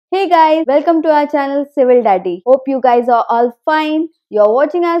Hey guys, welcome to our channel Civil Daddy. Hope you guys are all fine. You're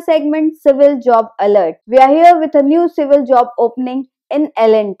watching our segment Civil Job Alert. We are here with a new civil job opening in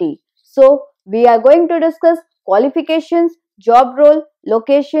L&T. So, we are going to discuss qualifications, job role,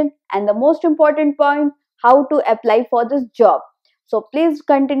 location and the most important point, how to apply for this job. So, please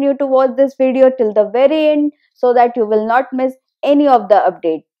continue to watch this video till the very end so that you will not miss any of the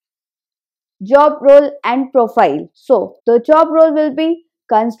update. Job role and profile. So, the job role will be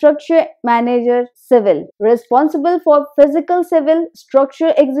Construction Manager Civil, responsible for physical civil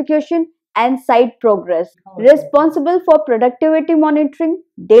structure execution and site progress, responsible for productivity monitoring,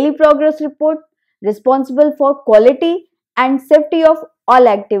 daily progress report, responsible for quality and safety of all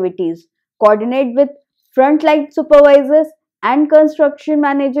activities, coordinate with frontline supervisors and construction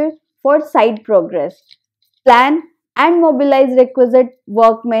manager for site progress, plan and mobilize requisite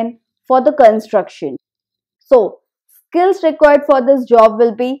workmen for the construction. So, skills required for this job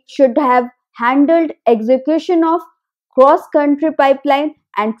will be should have handled execution of cross-country pipeline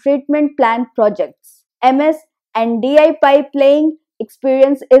and treatment plant projects. MS and DI pipeline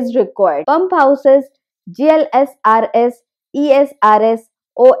experience is required. Pump houses, GLSRs, ESRs,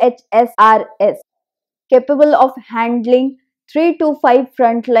 OHSRs capable of handling 3 to 5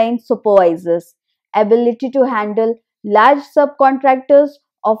 frontline supervisors, ability to handle large subcontractors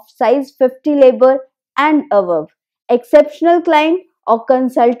of size 50 labor and above, exceptional client or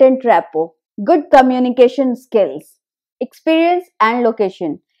consultant rapport, good communication skills, experience and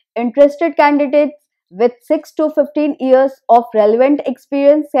location. Interested candidates with 6 to 15 years of relevant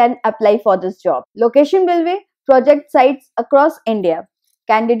experience can apply for this job. Location will be project sites across India.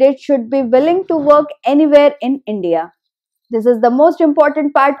 Candidates should be willing to work anywhere in India. This is the most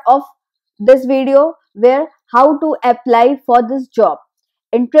important part of this video where how to apply for this job.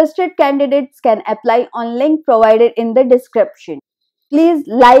 Interested candidates can apply on link provided in the description. Please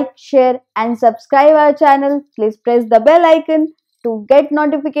like, share and subscribe our channel. Please press the bell icon to get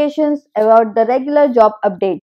notifications about the regular job updates.